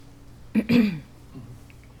This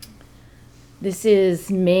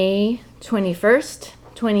is May 21st,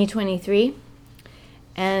 2023,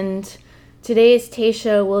 and today's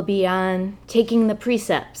Teisho will be on taking the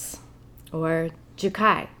precepts, or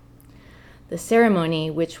Jukai, the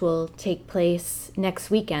ceremony which will take place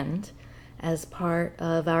next weekend as part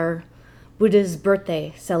of our Buddha's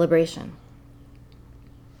birthday celebration.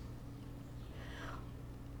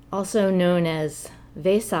 Also known as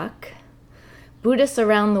Vesak, Buddhists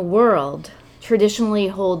around the world traditionally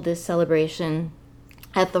hold this celebration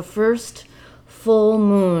at the first full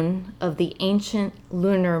moon of the ancient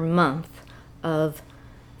lunar month of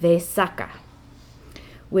Vaisakha,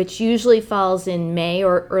 which usually falls in May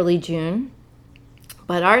or early June,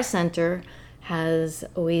 but our center has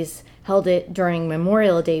always held it during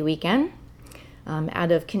Memorial Day weekend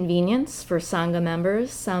out of convenience for Sangha members,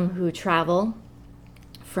 some who travel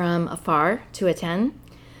from afar to attend.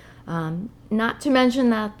 Not to mention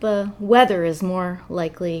that the weather is more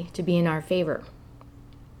likely to be in our favor.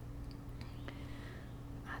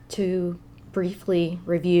 To briefly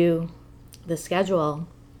review the schedule,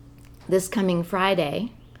 this coming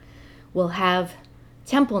Friday, we'll have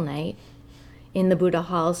Temple Night in the Buddha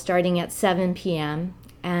Hall starting at 7 p.m.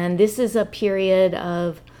 And this is a period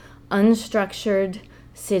of unstructured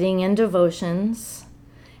sitting and devotions.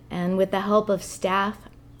 And with the help of staff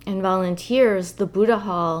and volunteers, the Buddha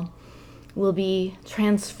Hall will be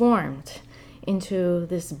transformed into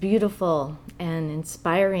this beautiful and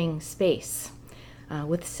inspiring space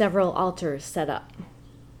with several altars set up.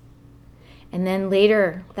 And then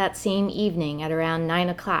later that same evening at around 9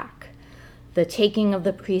 o'clock, the taking of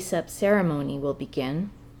the precepts ceremony will begin.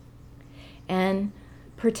 And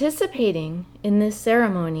participating in this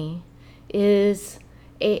ceremony is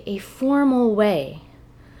a formal way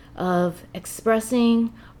of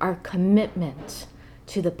expressing our commitment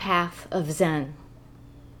to the path of Zen.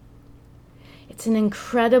 It's an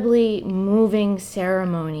incredibly moving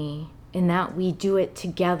ceremony in that we do it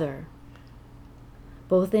together,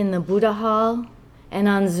 both in the Buddha Hall and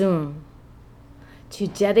on Zoom, to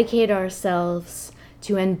dedicate ourselves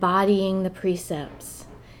to embodying the precepts,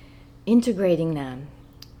 integrating them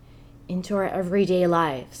into our everyday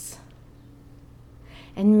lives,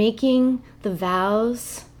 and making the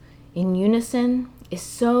vows in unison is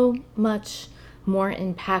so much more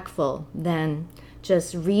impactful than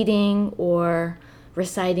just reading or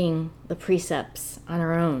reciting the precepts on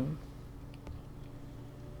our own.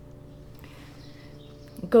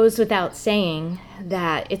 It goes without saying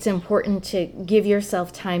that it's important to give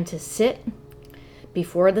yourself time to sit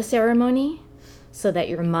before the ceremony so that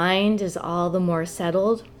your mind is all the more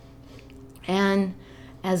settled. And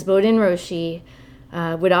as Bodhin Roshi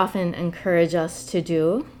would often encourage us to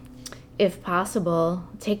do, if possible,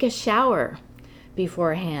 take a shower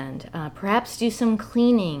beforehand. Perhaps do some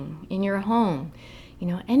cleaning in your home.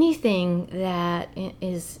 Anything that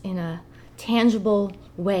is in a tangible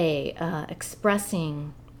way,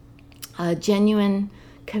 expressing a genuine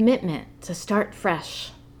commitment to start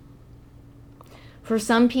fresh. For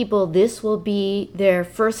some people, this will be their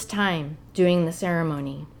first time doing the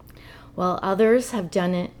ceremony, while others have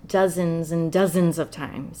done it dozens and dozens of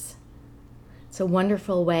times. It's a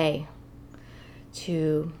wonderful way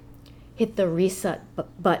to hit the reset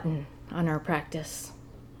button on our practice.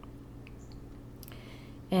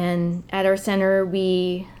 And at our center,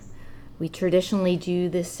 we traditionally do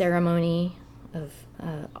this ceremony of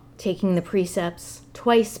taking the precepts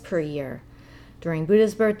twice per year, during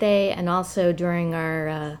Buddha's birthday and also during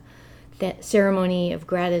our ceremony of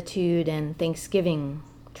gratitude and Thanksgiving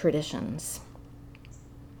traditions.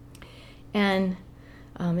 And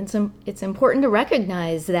it's important to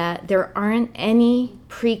recognize that there aren't any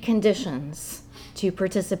preconditions to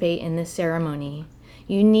participate in this ceremony.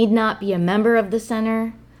 You need not be a member of the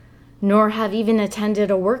center, nor have even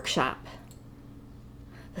attended a workshop.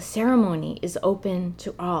 The ceremony is open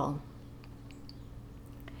to all.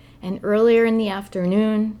 And earlier in the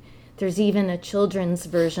afternoon, there's even a children's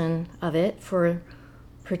version of it for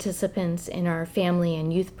participants in our family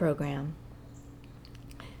and youth program.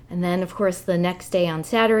 And then, of course, the next day on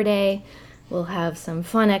Saturday, we'll have some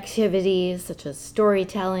fun activities such as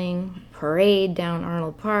storytelling, parade down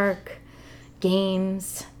Arnold Park,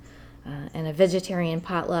 games, and a vegetarian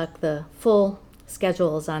potluck. The full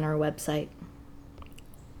schedule is on our website.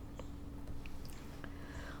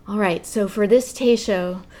 All right, so for this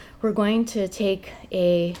Teisho, we're going to take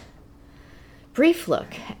a brief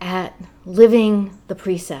look at living the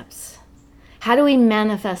precepts. How do we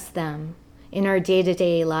manifest them in our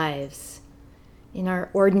day-to-day lives, in our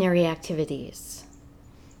ordinary activities?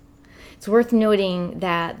 It's worth noting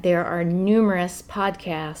that there are numerous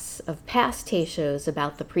podcasts of past teishos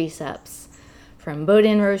about the precepts from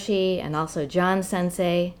Bodhin Roshi and also John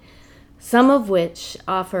Sensei, some of which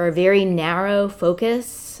offer a very narrow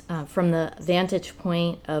focus from the vantage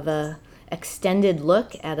point of a extended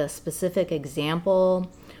look at a specific example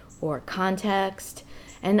or context,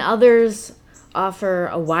 and others offer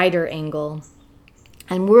a wider angle.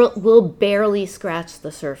 And we'll barely scratch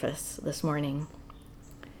the surface this morning.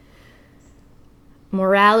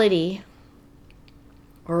 Morality,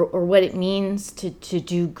 or what it means to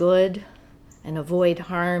do good and avoid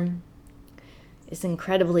harm, is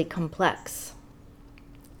incredibly complex.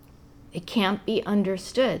 It can't be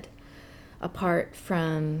understood apart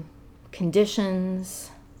from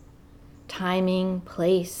conditions, timing,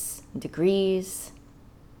 place, degrees.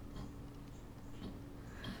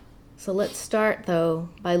 So let's start, though,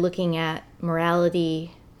 by looking at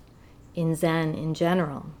morality in Zen in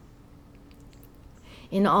general.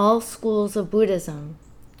 In all schools of Buddhism,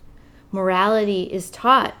 morality is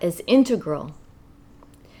taught as integral.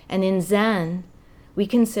 And in Zen, we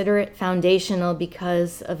consider it foundational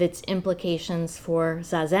because of its implications for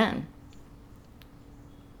Zazen.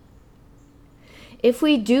 If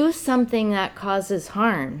we do something that causes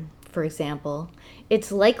harm, for example,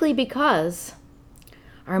 it's likely because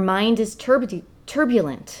our mind is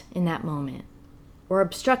turbulent in that moment, or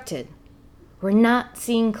obstructed. We're not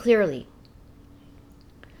seeing clearly,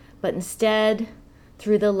 but instead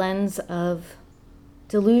through the lens of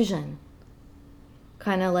delusion,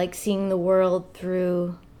 kind of like seeing the world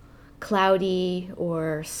through cloudy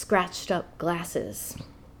or scratched up glasses.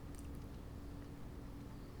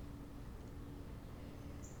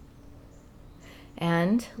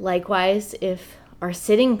 And likewise, if our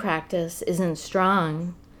sitting practice isn't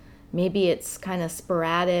strong, maybe it's kind of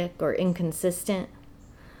sporadic or inconsistent,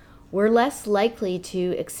 we're less likely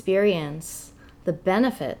to experience the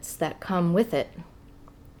benefits that come with it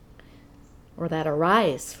or that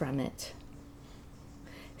arise from it.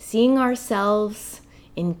 Seeing ourselves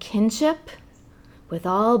in kinship with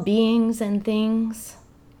all beings and things,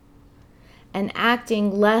 and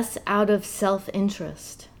acting less out of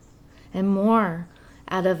self-interest and more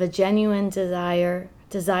out of a genuine desire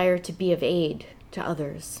to be of aid to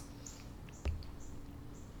others.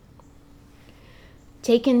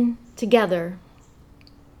 Taken together,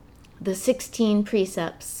 the 16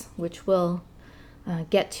 precepts, which we'll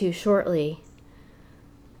get to shortly,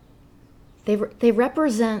 they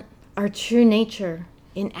represent our true nature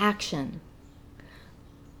in action,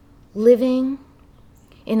 living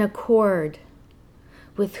in accord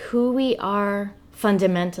with who we are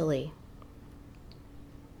fundamentally.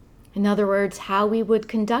 In other words, how we would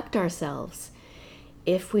conduct ourselves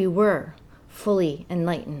if we were fully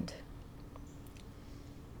enlightened.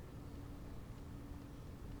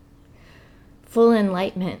 Full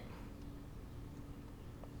enlightenment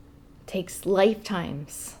takes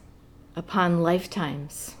lifetimes upon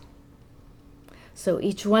lifetimes. So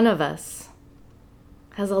each one of us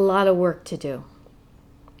has a lot of work to do.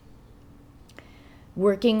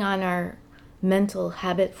 Working on our mental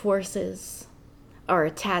habit forces, our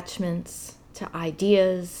attachments to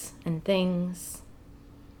ideas and things,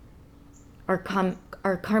 our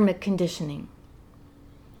karmic conditioning.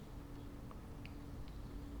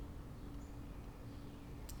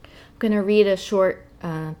 I'm going to read a short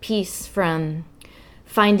piece from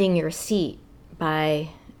Finding Your Seat by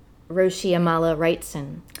Roshi Amala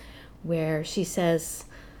Wrightson, where she says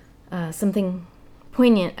something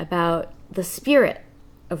poignant about the spirit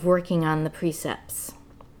of working on the precepts.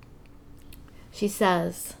 She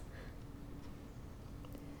says,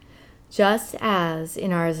 just as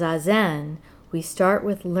in our Zazen, we start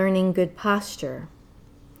with learning good posture,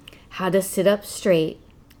 how to sit up straight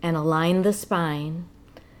and align the spine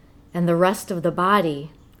and the rest of the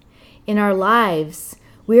body, in our lives,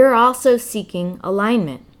 we are also seeking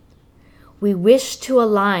alignment. We wish to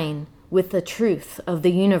align with the truth of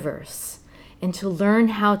the universe and to learn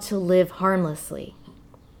how to live harmlessly.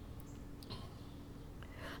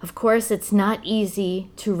 Of course, it's not easy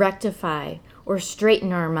to rectify or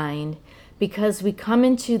straighten our mind because we come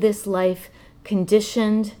into this life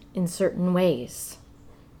conditioned in certain ways.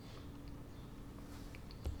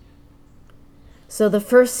 So the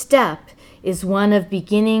first step is one of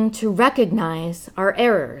beginning to recognize our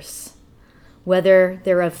errors, whether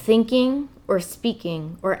they're of thinking or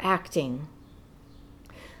speaking or acting.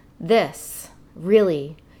 This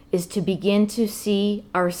really is to begin to see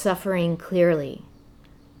our suffering clearly.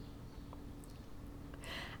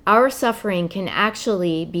 Our suffering can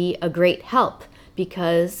actually be a great help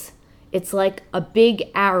because it's like a big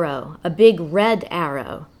arrow, a big red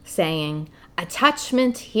arrow saying,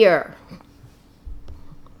 attachment here.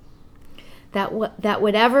 That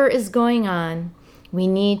whatever is going on, we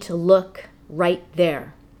need to look right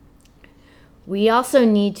there. We also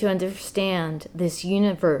need to understand this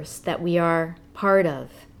universe that we are part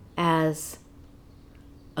of as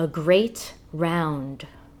a great round,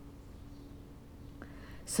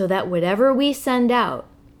 so that whatever we send out,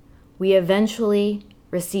 we eventually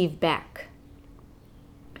receive back.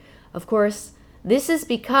 Of course, this is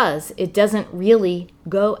because it doesn't really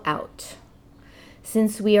go out.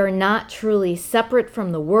 Since we are not truly separate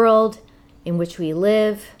from the world in which we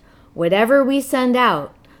live, whatever we send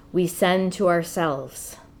out, we send to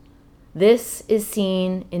ourselves. This is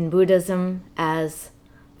seen in Buddhism as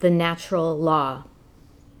the natural law.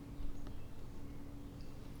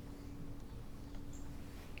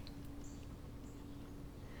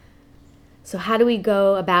 So how do we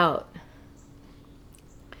go about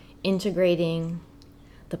integrating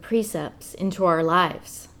the precepts into our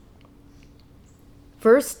lives?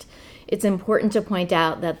 First, it's important to point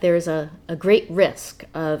out that there's a great risk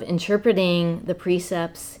of interpreting the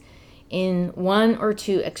precepts in one or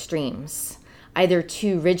two extremes, either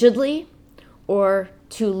too rigidly or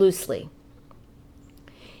too loosely.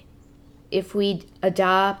 If we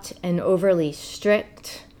adopt an overly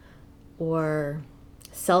strict or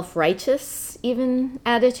self-righteous even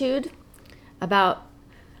attitude about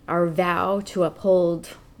our vow to uphold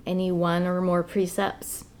any one or more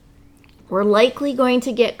precepts, we're likely going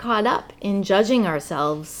to get caught up in judging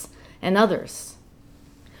ourselves and others.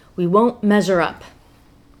 We won't measure up.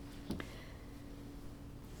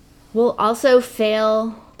 We'll also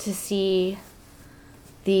fail to see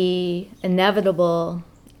the inevitable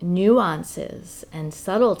nuances and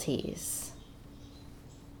subtleties,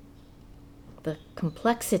 the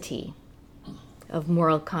complexity of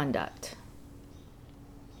moral conduct.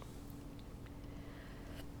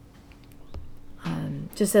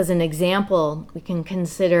 Just as an example, we can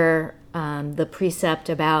consider the precept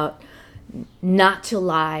about not to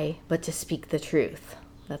lie, but to speak the truth.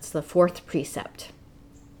 That's the fourth precept.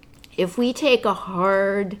 If we take a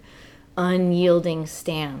hard, unyielding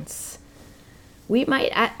stance, we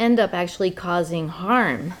might end up actually causing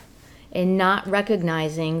harm and not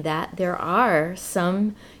recognizing that there are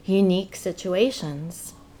some unique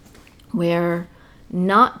situations where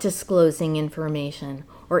not disclosing information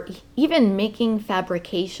or even making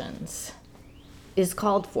fabrications is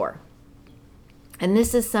called for. And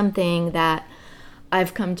this is something that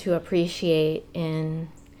I've come to appreciate in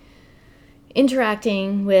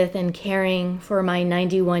interacting with and caring for my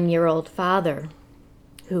 91-year-old father,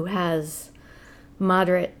 who has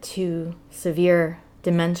moderate to severe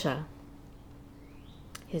dementia.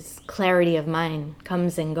 His clarity of mind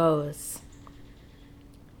comes and goes.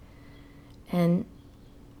 And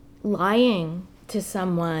lying to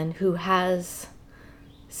someone who has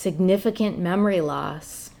significant memory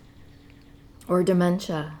loss or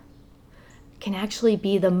dementia can actually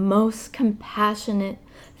be the most compassionate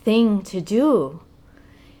thing to do,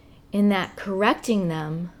 in that correcting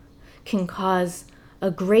them can cause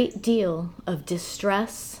a great deal of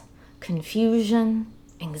distress, confusion,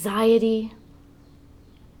 anxiety.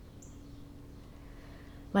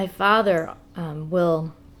 My father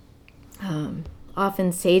will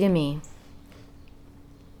often say to me,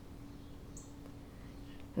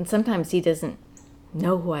 and sometimes he doesn't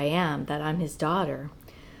know who I am, that I'm his daughter,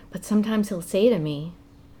 but sometimes he'll say to me,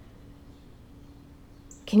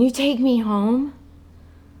 "Can you take me home?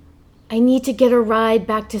 I need to get a ride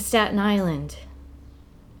back to Staten Island."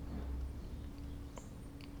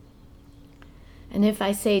 And if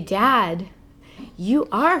I say, "Dad, you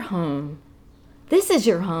are home. This is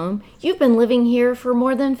your home. You've been living here for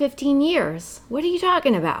more than 15 years. What are you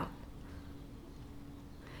talking about?"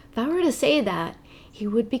 If I were to say that, he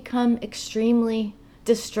would become extremely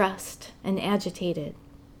distressed and agitated.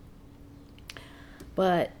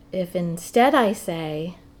 But if instead I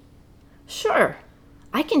say, "Sure,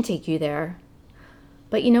 I can take you there,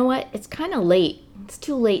 but you know what? It's kind of late. It's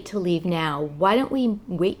too late to leave now. Why don't we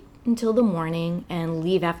wait until the morning and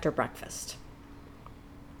leave after breakfast?"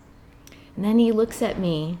 And then he looks at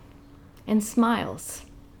me and smiles.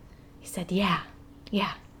 He said, yeah,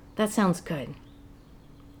 that sounds good."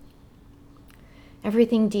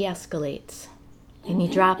 Everything de-escalates, and he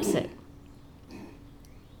drops it.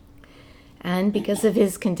 And because of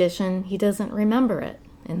his condition, he doesn't remember it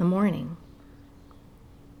in the morning.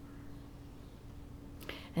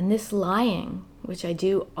 And this lying, which I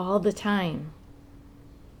do all the time,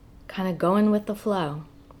 kind of going with the flow,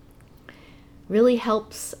 really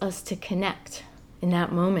helps us to connect in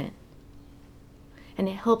that moment. And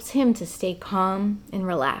it helps him to stay calm and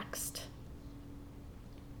relaxed.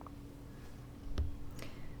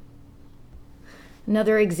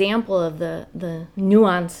 Another example of the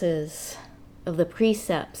nuances of the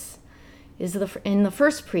precepts is in the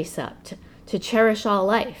first precept, to cherish all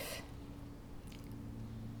life.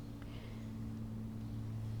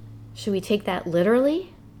 Should we take that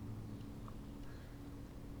literally?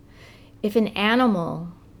 If an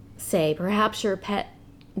animal, say, perhaps your pet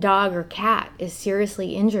dog or cat, is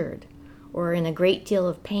seriously injured or in a great deal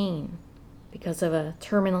of pain because of a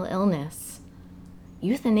terminal illness,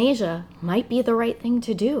 euthanasia might be the right thing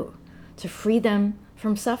to do to free them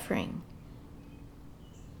from suffering.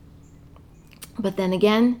 But then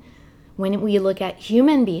again, when we look at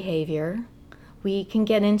human behavior, we can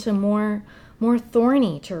get into more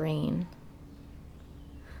thorny terrain,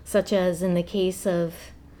 such as in the case of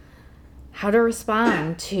how to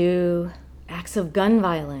respond to acts of gun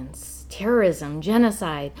violence, terrorism,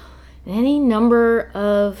 genocide, and any number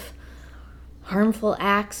of harmful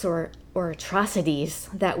acts or atrocities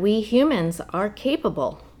that we humans are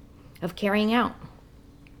capable of carrying out.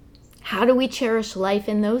 How do we cherish life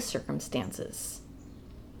in those circumstances?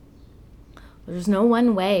 There's no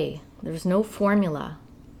one way. There's no formula.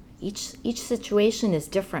 Each situation is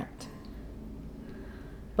different.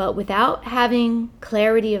 But without having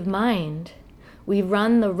clarity of mind, we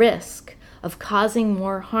run the risk of causing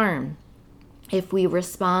more harm if we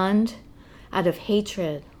respond out of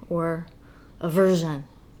hatred or aversion.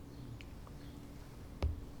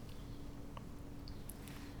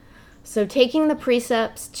 So taking the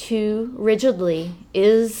precepts too rigidly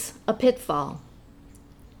is a pitfall,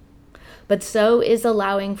 but so is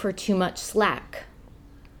allowing for too much slack.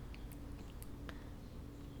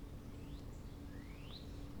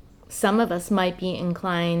 Some of us might be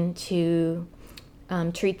inclined to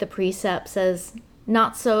treat the precepts as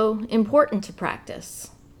not so important to practice.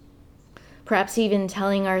 Perhaps even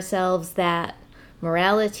telling ourselves that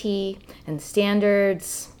morality and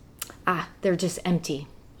standards, they're just empty.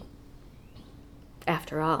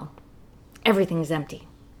 After all, everything's empty.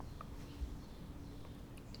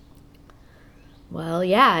 Well,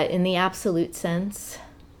 yeah, in the absolute sense,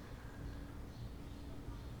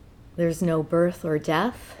 there's no birth or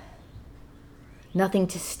death, nothing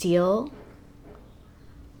to steal,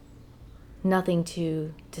 nothing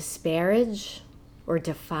to disparage or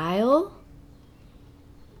defile.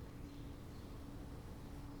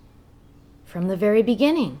 From the very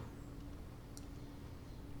beginning.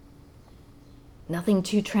 Nothing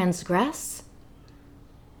to transgress,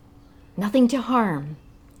 nothing to harm.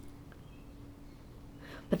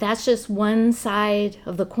 But that's just one side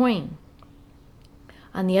of the coin.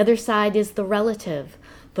 On the other side is the relative,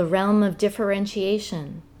 the realm of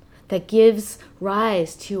differentiation that gives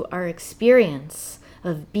rise to our experience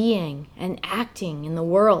of being and acting in the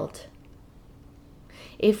world.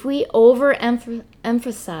 If we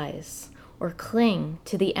overemphasize or cling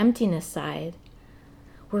to the emptiness side,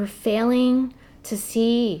 we're failing to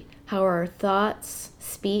see how our thoughts,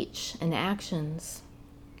 speech, and actions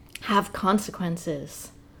have consequences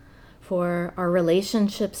for our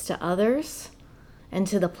relationships to others and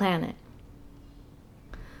to the planet.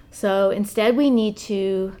 So instead, we need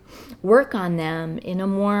to work on them in a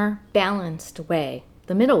more balanced way,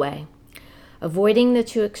 the middle way, avoiding the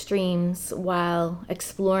two extremes while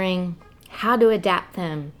exploring how to adapt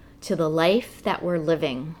them to the life that we're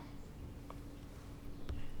living.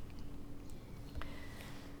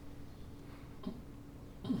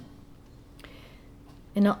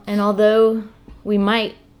 And although we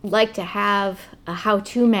might like to have a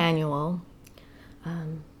how-to manual,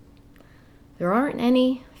 there aren't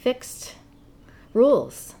any fixed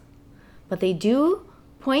rules, but they do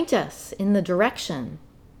point us in the direction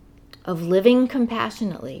of living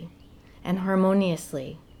compassionately and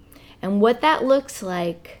harmoniously. And what that looks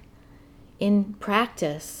like in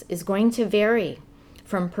practice is going to vary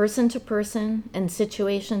from person to person and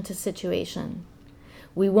situation to situation.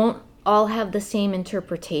 We won't all have the same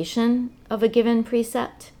interpretation of a given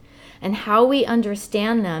precept, and how we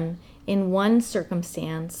understand them in one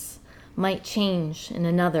circumstance might change in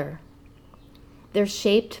another. They're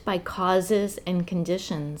shaped by causes and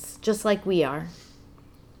conditions, just like we are.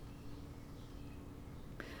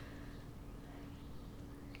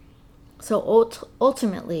 So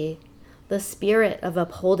ultimately, the spirit of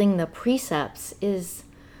upholding the precepts is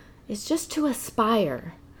just to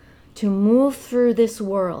aspire to move through this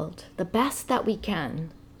world the best that we can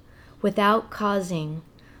without causing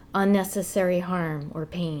unnecessary harm or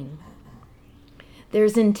pain.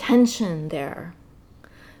 There's intention there.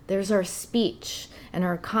 There's our speech and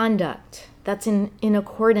our conduct that's in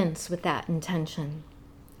accordance with that intention.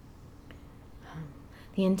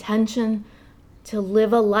 The intention to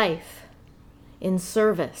live a life in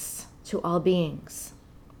service to all beings.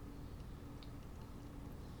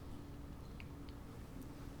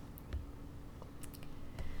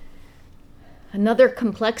 Another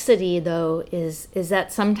complexity, though, is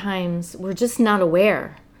that sometimes we're just not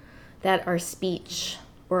aware that our speech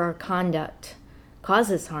or our conduct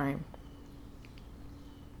causes harm.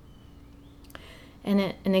 And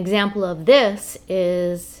an example of this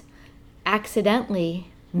is accidentally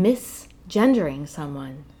misgendering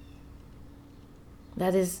someone.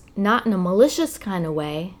 That is not in a malicious kind of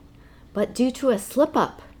way, but due to a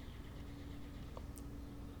slip-up.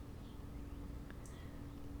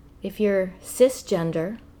 If you're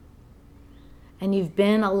cisgender and you've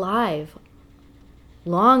been alive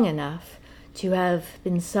long enough to have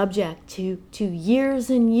been subject to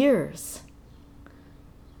years and years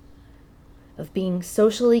of being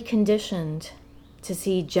socially conditioned to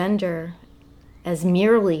see gender as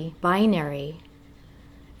merely binary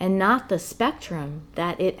and not the spectrum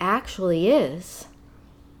that it actually is,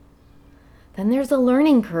 then there's a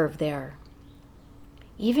learning curve there,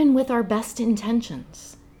 even with our best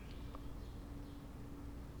intentions.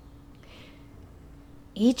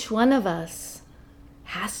 Each one of us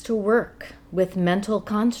has to work with mental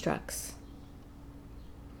constructs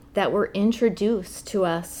that were introduced to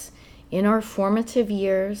us in our formative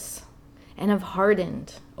years and have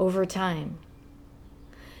hardened over time.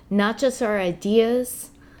 Not just our ideas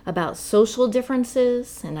about social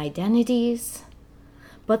differences and identities,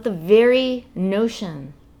 but the very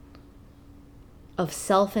notion of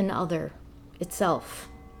self and other itself.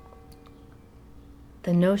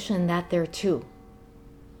 The notion that they're two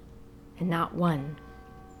and not one.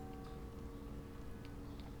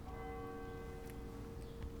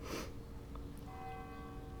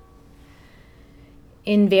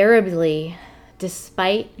 Invariably,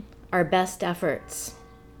 despite our best efforts,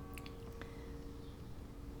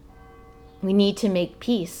 we need to make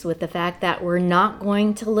peace with the fact that we're not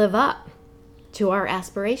going to live up to our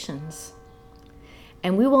aspirations.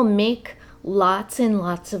 And we will make lots and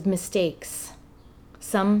lots of mistakes,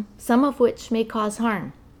 some of which may cause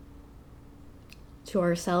harm to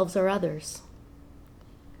ourselves or others.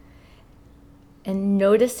 And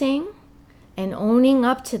noticing and owning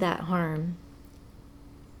up to that harm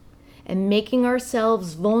and making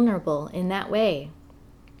ourselves vulnerable in that way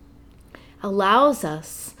allows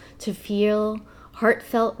us to feel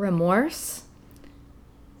heartfelt remorse,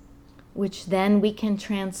 which then we can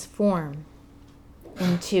transform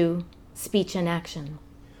into speech and action.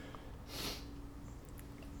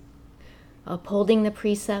 Upholding the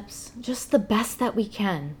precepts just the best that we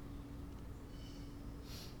can.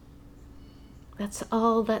 That's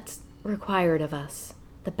all that's required of us.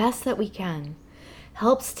 The best that we can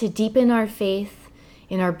helps to deepen our faith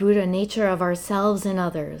in our Buddha nature of ourselves and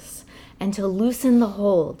others, and to loosen the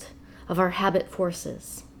hold of our habit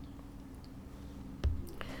forces.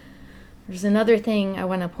 There's another thing I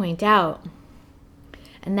want to point out,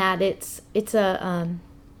 and that it's a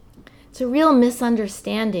real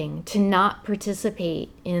misunderstanding to not participate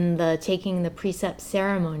in the taking the precept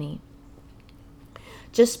ceremony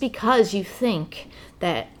just because you think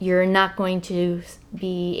that you're not going to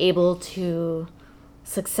be able to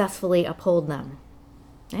successfully uphold them.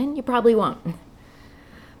 And you probably won't.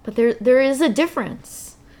 But there is a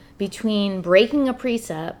difference between breaking a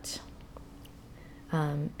precept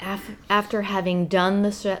after having done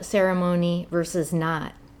the ceremony versus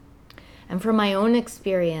not. And from my own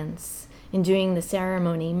experience in doing the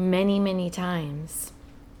ceremony many, many times,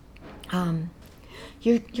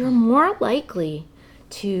 you're more likely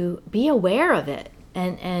to be aware of it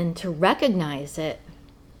and to recognize it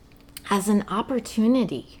as an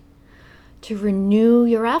opportunity to renew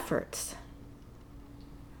your efforts.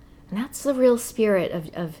 And that's the real spirit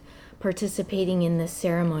of participating in this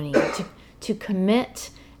ceremony, to commit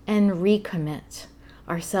and recommit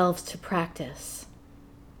ourselves to practice,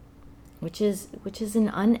 which is an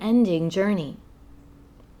unending journey.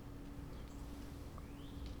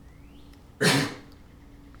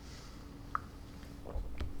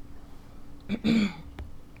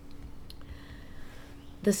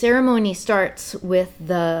 The ceremony starts with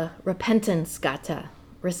the repentance gatha,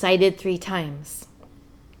 recited 3 times.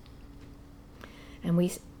 And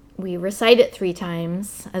we recite it 3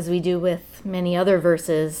 times, as we do with many other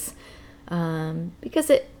verses,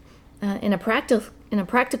 because it, in a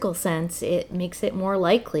practical sense, it makes it more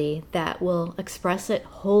likely that we'll express it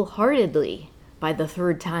wholeheartedly by the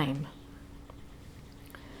 3rd time.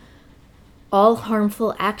 All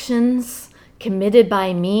harmful actions committed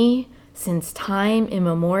by me since time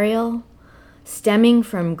immemorial, stemming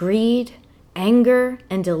from greed, anger,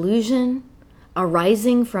 and delusion,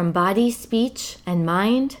 arising from body, speech, and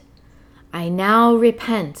mind, I now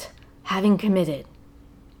repent, having committed.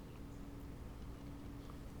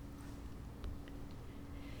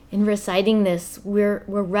 In reciting this, we're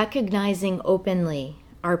recognizing openly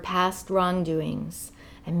our past wrongdoings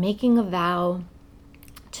and making a vow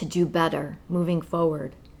to do better moving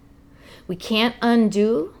forward. We can't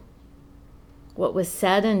undo what was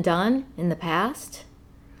said and done in the past,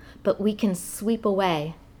 but we can sweep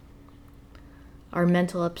away our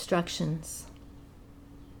mental obstructions,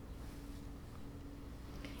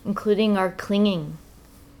 including our clinging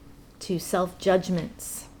to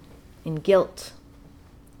self-judgments and guilt,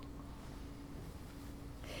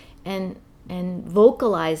 and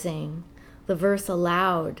vocalizing the verse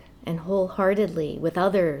aloud and wholeheartedly with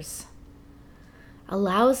others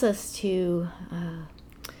allows us to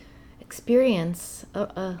experience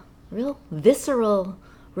a real visceral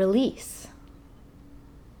release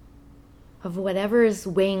of whatever is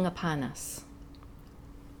weighing upon us.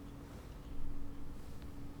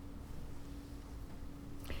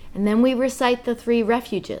 And then we recite the 3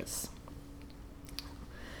 refuges.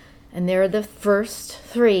 And they're the first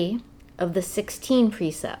 3 of the 16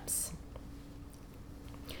 precepts: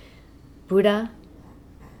 Buddha,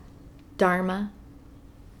 Dharma,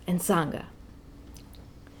 and Sangha.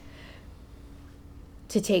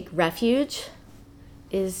 To take refuge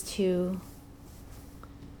is to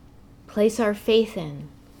place our faith in,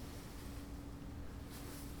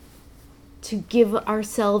 to give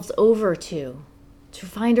ourselves over to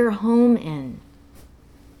find our home in.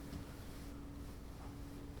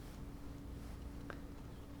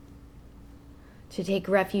 To take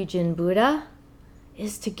refuge in Buddha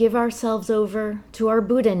is to give ourselves over to our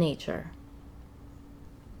Buddha nature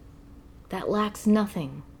that lacks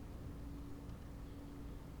nothing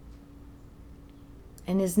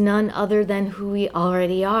and is none other than who we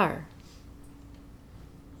already are.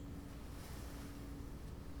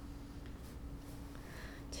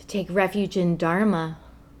 To take refuge in Dharma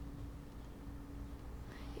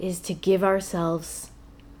is to give ourselves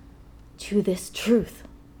to this truth.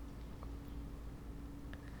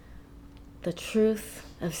 The truth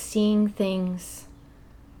of seeing things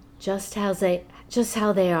just how they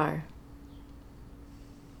are.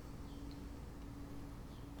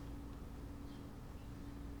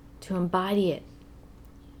 To embody it.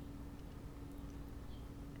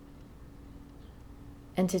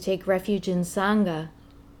 And to take refuge in Sangha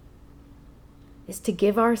is to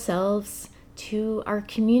give ourselves to our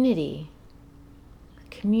community,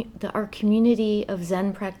 our community of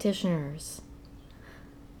Zen practitioners.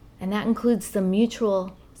 And that includes the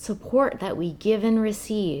mutual support that we give and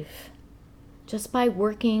receive just by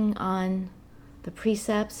working on the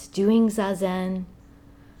precepts, doing Zazen,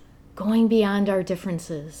 going beyond our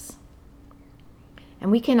differences.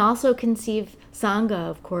 And we can also conceive Sangha,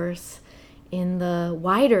 of course, in the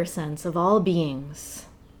wider sense of all beings.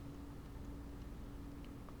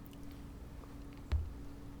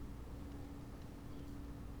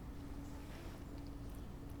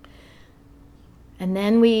 And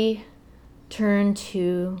then we turn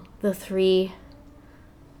to the 3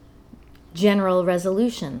 general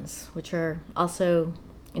resolutions, which are also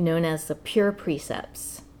known as the pure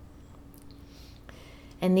precepts.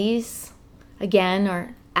 And these, again,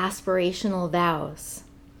 are aspirational vows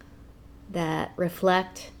that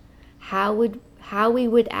reflect how we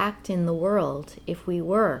would act in the world if we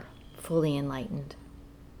were fully enlightened.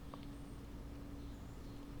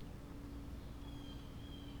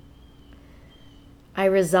 I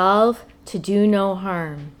resolve to do no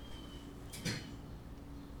harm.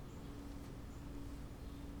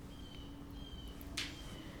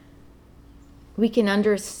 We can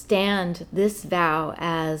understand this vow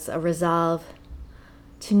as a resolve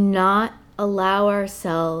to not allow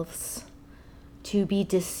ourselves to be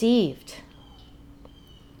deceived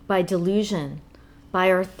by delusion, by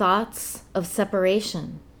our thoughts of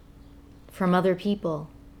separation from other people,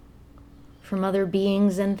 from other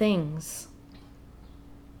beings and things.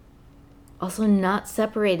 Also not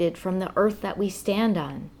separated from the earth that we stand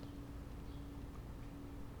on.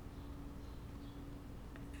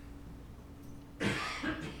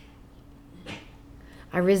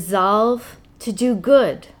 I resolve to do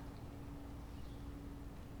good.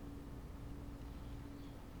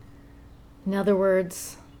 In other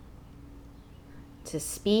words, to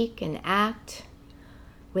speak and act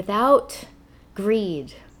without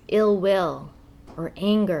greed, ill will, or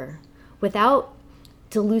anger, without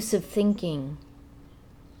delusive thinking,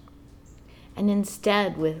 and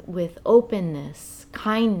instead with openness,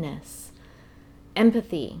 kindness,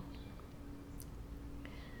 empathy.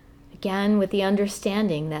 Again, with the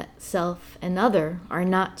understanding that self and other are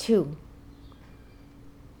not two.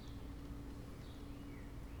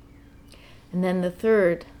 And then the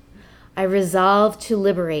third, I resolve to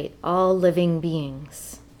liberate all living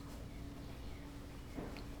beings.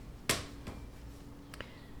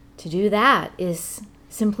 To do that is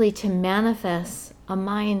simply to manifest a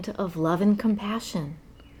mind of love and compassion,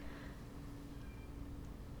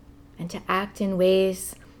 and to act in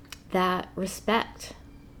ways that respect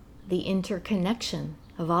the interconnection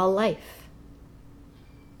of all life.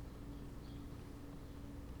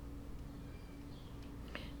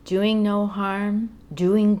 Doing no harm,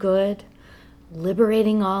 doing good,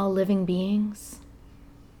 liberating all living beings.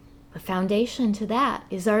 The foundation to that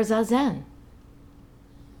is our Zazen.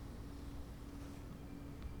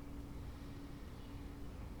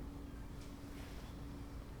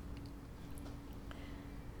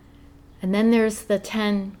 And then there's the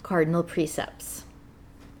 10 cardinal precepts.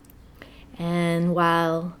 And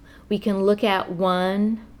while we can look at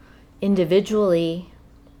one individually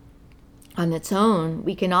on its own,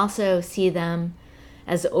 we can also see them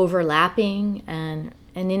as overlapping and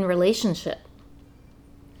in relationship.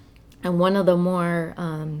 And one of the more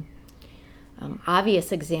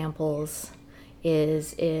obvious examples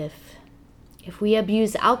is if we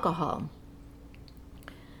abuse alcohol,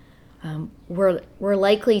 we're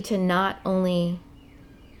likely to not only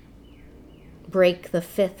break the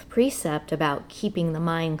 5th precept about keeping the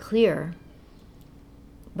mind clear,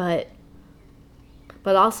 but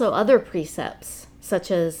also other precepts such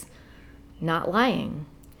as not lying,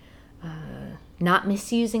 not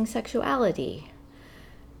misusing sexuality,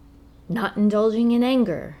 not indulging in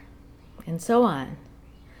anger, and so on,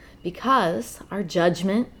 because our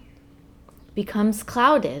judgment becomes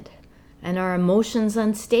clouded and our emotions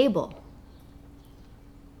unstable.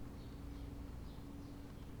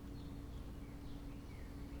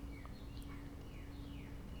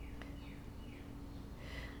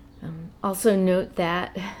 Also note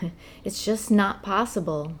that it's just not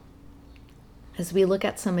possible, as we look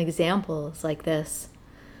at some examples like this,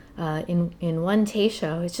 in one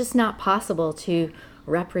Teisho, it's just not possible to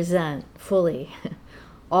represent fully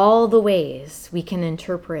all the ways we can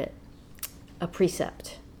interpret a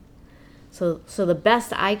precept. So the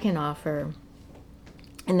best I can offer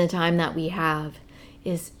in the time that we have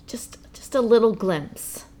is just a little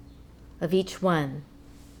glimpse of each one,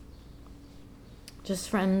 just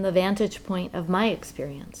from the vantage point of my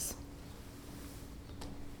experience.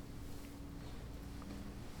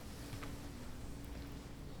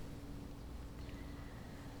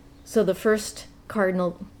 So the first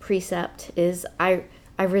cardinal precept is I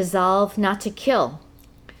resolve not to kill,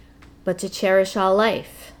 but to cherish all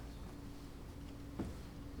life.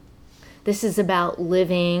 This is about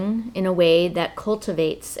living in a way that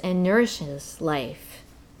cultivates and nourishes life.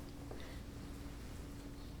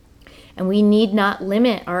 And we need not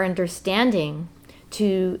limit our understanding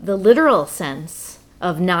to the literal sense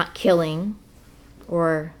of not killing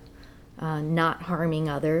or not harming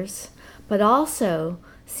others, but also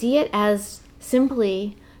see it as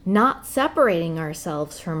simply not separating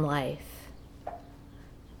ourselves from life.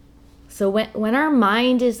 So when our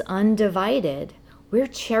mind is undivided, we're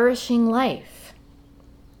cherishing life.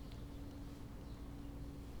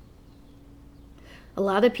 A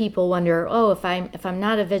lot of people wonder, if I'm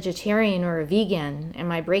not a vegetarian or a vegan, am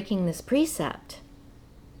I breaking this precept?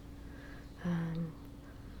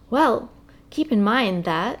 Well, keep in mind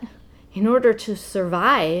that in order to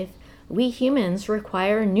survive, we humans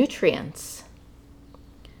require nutrients.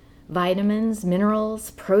 Vitamins,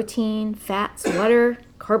 minerals, protein, fats, water,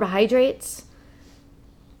 carbohydrates.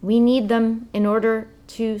 We need them in order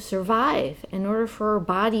to survive, in order for our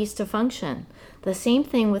bodies to function. The same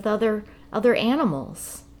thing with other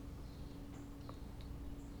animals.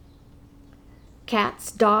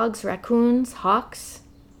 Cats, dogs, raccoons, hawks,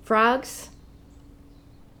 frogs.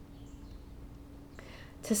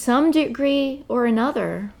 To some degree or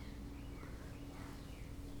another,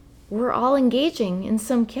 we're all engaging in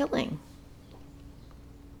some killing.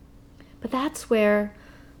 But that's where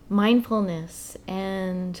mindfulness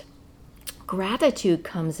and gratitude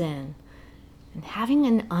comes in, and having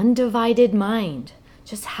an undivided mind,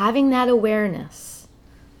 just having that awareness.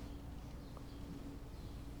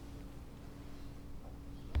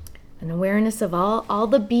 An awareness of all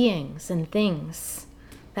the beings and things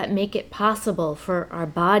that make it possible for our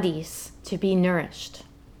bodies to be nourished.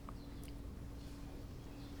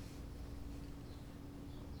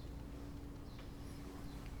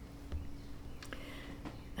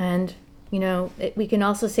 And, we can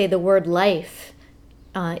also say the word life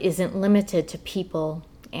isn't limited to people,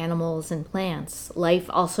 animals, and plants. Life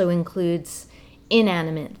also includes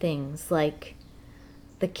inanimate things like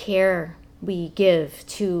the care we give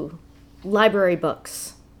to library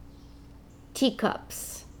books,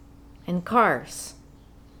 teacups, and cars.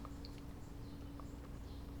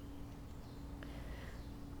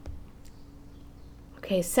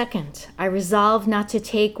 Okay, second, I resolve not to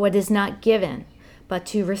take what is not given, but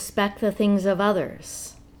to respect the things of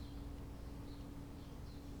others.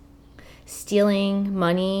 Stealing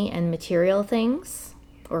money and material things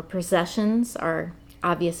or possessions are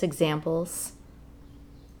obvious examples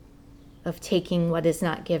of taking what is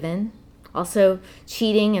not given. Also,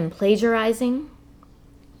 cheating and plagiarizing,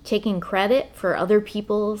 taking credit for other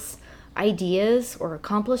people's ideas or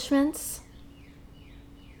accomplishments.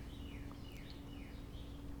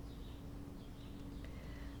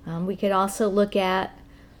 We could also look at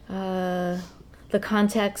the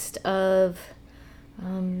context of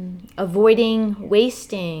avoiding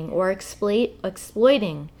wasting or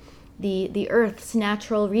exploiting the Earth's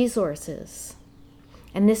natural resources.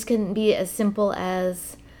 And this can be as simple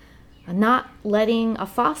as not letting a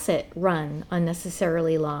faucet run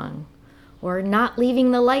unnecessarily long, or not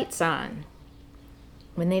leaving the lights on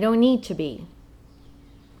when they don't need to be.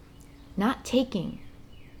 Not taking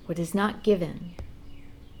what is not given.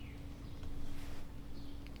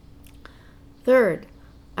 Third,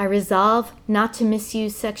 I resolve not to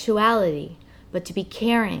misuse sexuality, but to be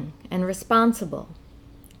caring and responsible.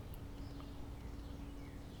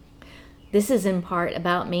 This is in part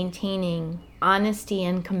about maintaining honesty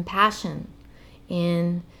and compassion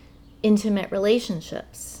in intimate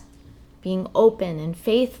relationships, being open and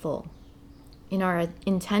faithful in our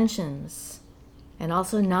intentions, and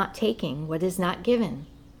also not taking what is not given.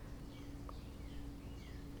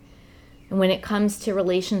 And when it comes to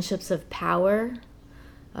relationships of power,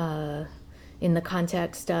 in the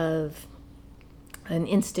context of an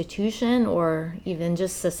institution or even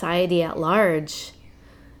just society at large,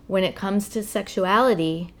 when it comes to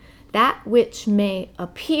sexuality, that which may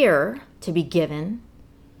appear to be given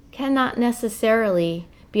cannot necessarily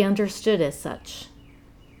be understood as such.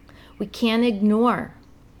 We can't ignore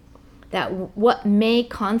that what may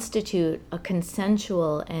constitute a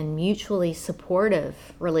consensual and mutually supportive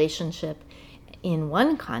relationship in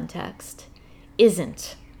one context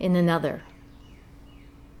isn't in another.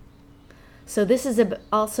 So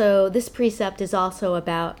this precept is also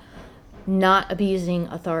about not abusing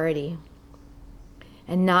authority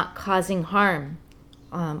and not causing harm,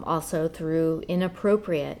 also through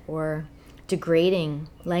inappropriate or degrading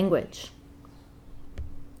language.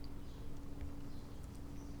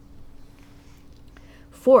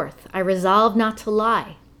 Fourth, I resolve not to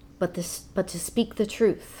lie, but to speak the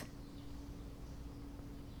truth.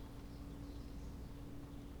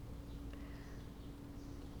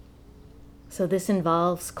 So this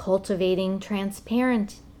involves cultivating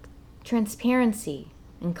transparency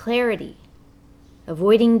and clarity,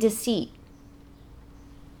 avoiding deceit.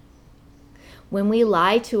 When we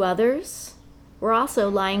lie to others, we're also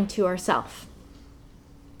lying to ourselves,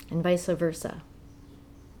 and vice versa.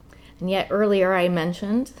 And yet earlier I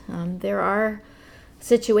mentioned there are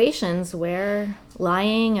situations where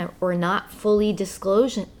lying or not fully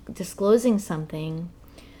disclosing something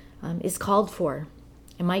is called for.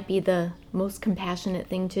 It might be the most compassionate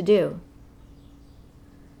thing to do.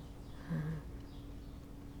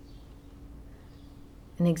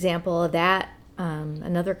 An example of that,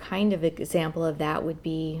 another kind of example of that would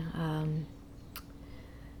be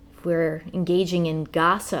if we're engaging in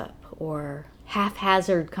gossip or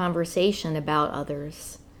haphazard conversation about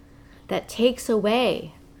others that takes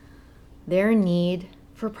away their need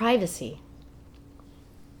for privacy.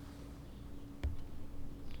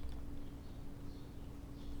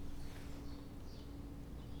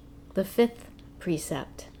 The fifth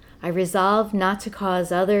precept, I resolve not to cause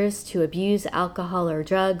others to abuse alcohol or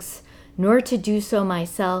drugs, nor to do so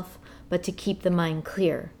myself, but to keep the mind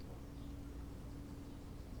clear.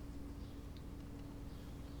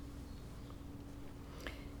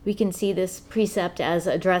 We can see this precept as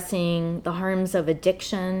addressing the harms of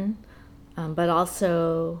addiction, but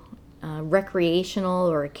also recreational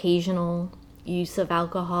or occasional use of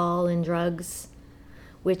alcohol and drugs,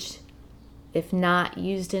 which, if not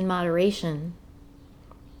used in moderation,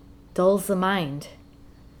 dulls the mind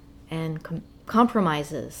and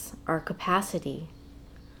compromises our capacity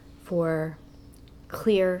for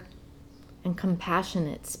clear and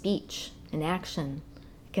compassionate speech and action.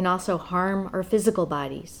 It can also harm our physical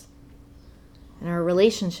bodies and our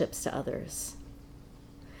relationships to others.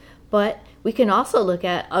 But we can also look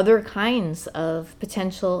at other kinds of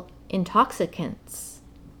potential intoxicants: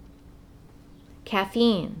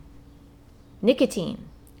 caffeine, nicotine,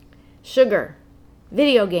 sugar,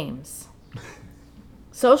 video games,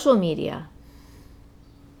 social media,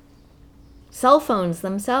 cell phones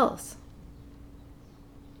themselves.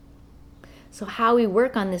 So how we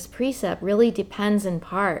work on this precept really depends in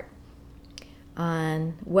part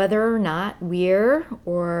on whether or not we're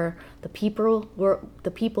or the people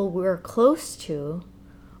we're close to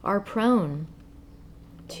are prone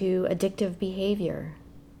to addictive behavior.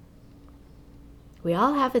 We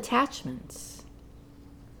all have attachments.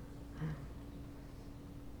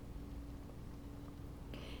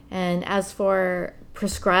 And as for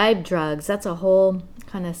prescribed drugs, that's a whole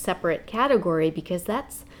kind of separate category, because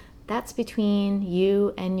that's between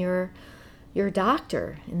you and your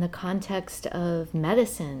doctor in the context of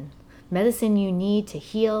medicine you need to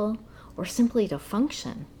heal or simply to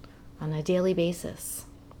function on a daily basis.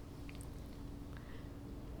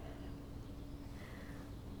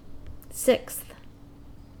 6th,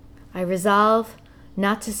 I resolve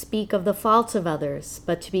not to speak of the faults of others,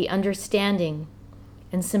 but to be understanding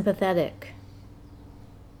and sympathetic.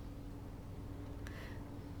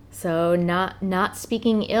 So not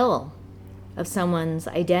speaking ill of someone's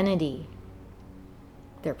identity,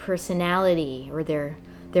 their personality, or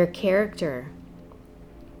their character.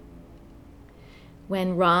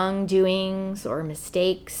 When wrongdoings or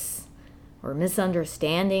mistakes or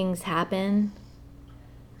misunderstandings happen,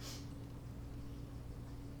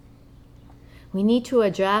 we need to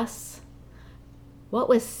address what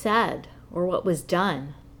was said or what was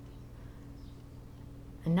done,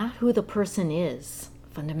 and not who the person is,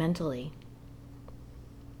 fundamentally.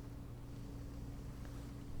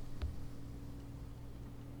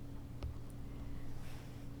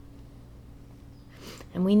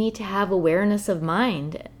 And we need to have awareness of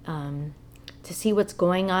mind to see what's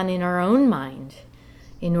going on in our own mind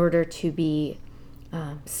in order to be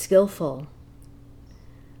skillful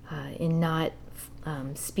in not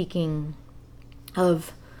speaking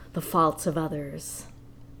of the faults of others,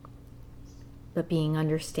 but being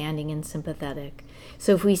understanding and sympathetic.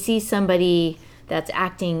 So if we see somebody that's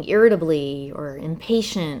acting irritably or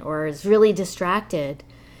impatient or is really distracted,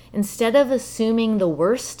 instead of assuming the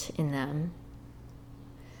worst in them,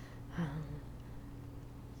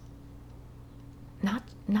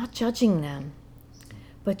 not judging them,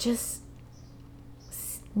 but just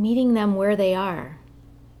meeting them where they are.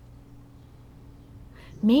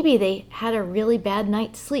 Maybe they had a really bad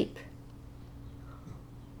night's sleep.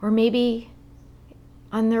 Or maybe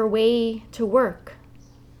on their way to work,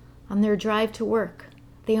 on their drive to work,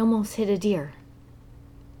 they almost hit a deer.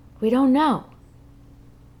 We don't know.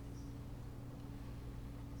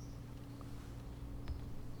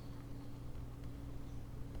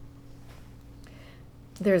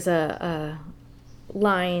 There's a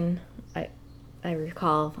line I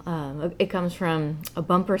recall. It comes from a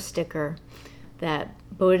bumper sticker that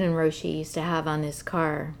Bowden Roshi used to have on his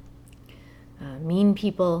car. Mean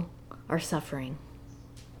people are suffering.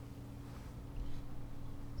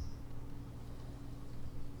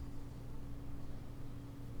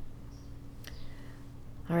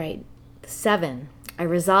 All right, 7. I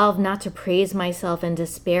resolve not to praise myself and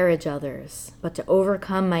disparage others, but to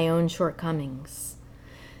overcome my own shortcomings.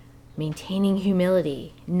 Maintaining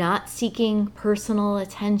humility, not seeking personal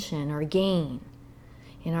attention or gain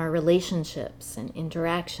in our relationships and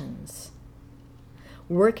interactions.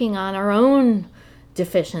 Working on our own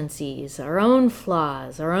deficiencies, our own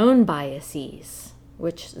flaws, our own biases,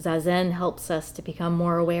 which Zazen helps us to become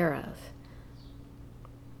more aware of.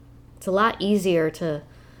 It's a lot easier to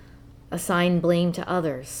assign blame to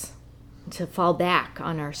others, to fall back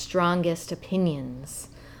on our strongest opinions,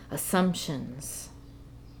 assumptions,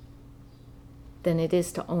 than it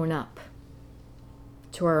is to own up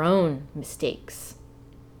to our own mistakes,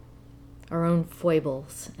 our own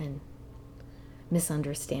foibles and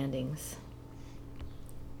misunderstandings.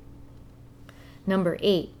 Number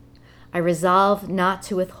 8, I resolve not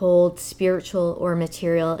to withhold spiritual or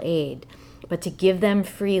material aid, but to give them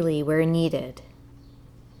freely where needed.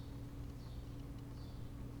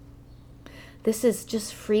 This is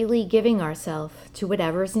just freely giving ourselves to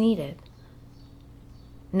whatever's needed.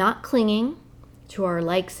 Not clinging to our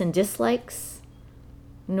likes and dislikes,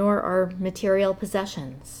 nor our material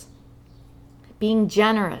possessions. Being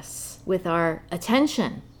generous with our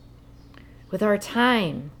attention, with our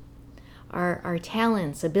time, our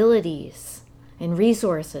talents, abilities, and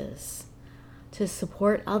resources to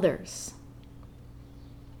support others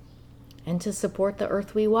and to support the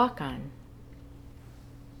earth we walk on.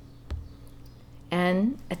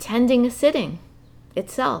 And attending a sitting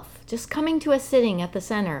itself, just coming to a sitting at the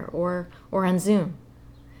center or on Zoom,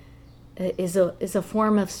 is a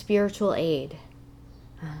form of spiritual aid.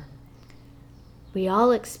 We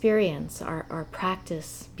all experience our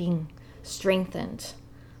practice being strengthened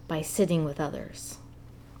by sitting with others.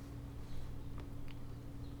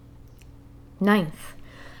 9th,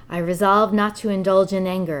 I resolve not to indulge in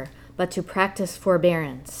anger, but to practice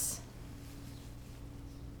forbearance.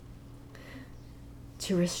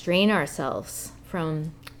 to restrain ourselves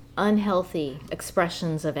from unhealthy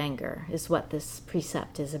expressions of anger is what this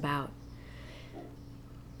precept is about.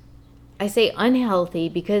 I say unhealthy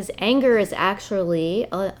because anger is actually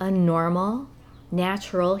a normal,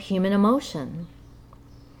 natural human emotion.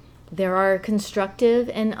 There are constructive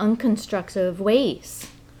and unconstructive ways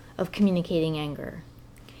of communicating anger.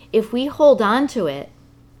 If we hold on to it,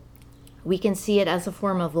 we can see it as a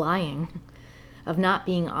form of lying, of not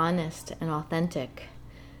being honest and authentic.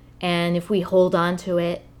 And if we hold on to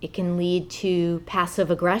it, it can lead to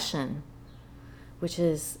passive aggression, which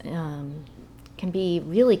is can be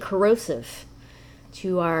really corrosive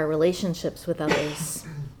to our relationships with others.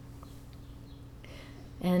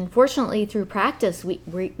 And fortunately, through practice,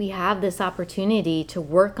 we have this opportunity to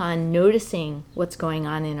work on noticing what's going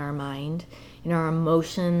on in our mind, in our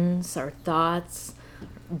emotions, our thoughts,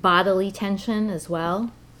 bodily tension as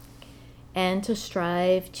well, and to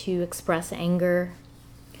strive to express anger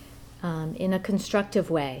in a constructive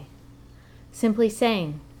way. Simply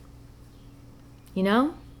saying, you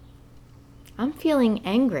know, I'm feeling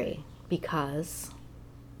angry because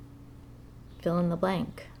fill in the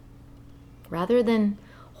blank, rather than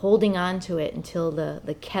holding on to it until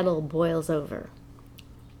the kettle boils over.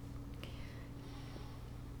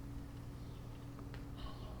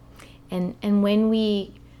 And when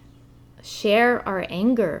we share our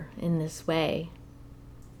anger in this way,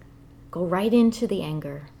 go right into the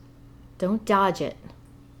anger. Don't dodge it.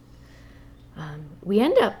 We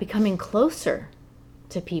end up becoming closer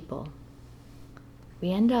to people.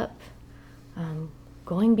 We end up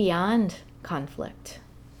going beyond conflict.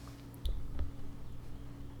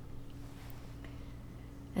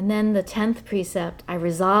 And then the 10th precept, I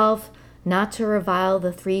resolve not to revile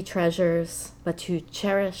the three treasures, but to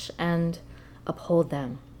cherish and uphold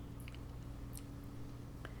them.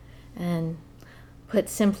 And put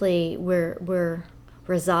simply, we're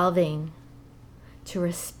resolving to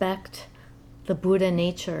respect the Buddha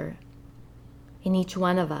nature in each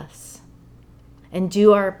one of us and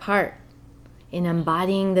do our part in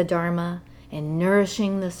embodying the Dharma and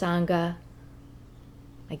nourishing the Sangha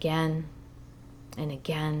again and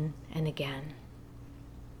again and again.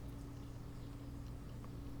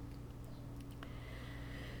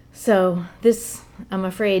 So this, I'm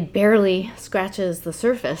afraid, barely scratches the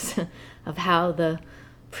surface of how the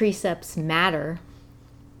precepts matter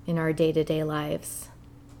in our day-to-day lives.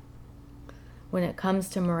 When it comes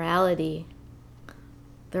to morality,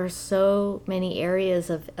 there are so many areas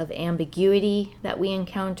of ambiguity that we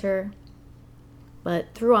encounter,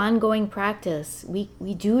 but through ongoing practice, we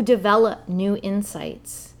do develop new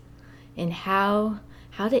insights in how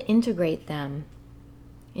to integrate them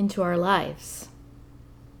into our lives.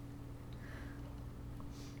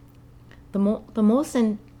 The most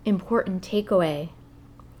important takeaway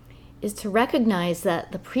is to recognize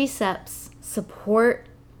that the precepts support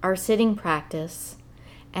our sitting practice,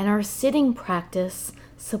 and our sitting practice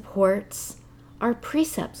supports our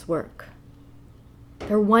precepts work.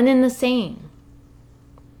 They're one and the same.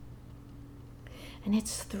 And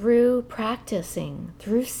it's through practicing,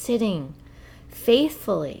 through sitting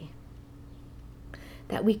faithfully,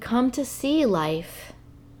 that we come to see life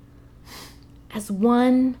as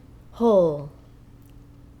one whole.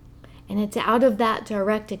 And it's out of that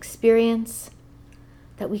direct experience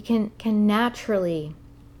that we can naturally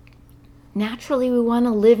we want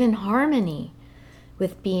to live in harmony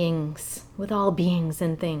with beings, with all beings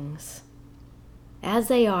and things, as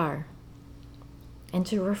they are, and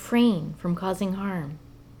to refrain from causing harm.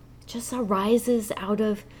 It just arises out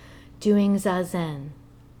of doing Zazen,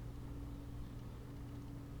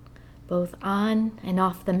 both on and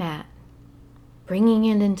off the mat, bringing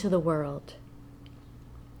it into the world.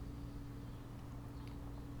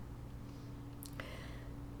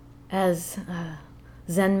 As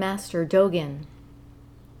Zen Master Dogen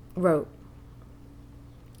wrote,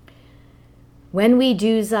 when we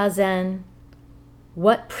do Zazen,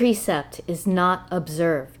 what precept is not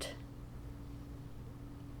observed?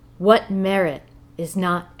 What merit is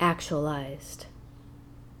not actualized?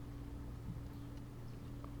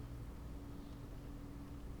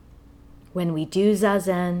 When we do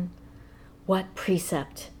Zazen, what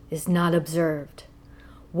precept is not observed?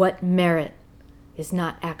 What merit is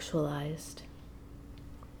not actualized?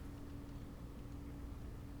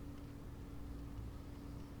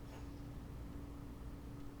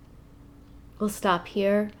 We'll stop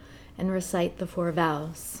here and recite the 4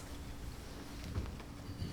 vows.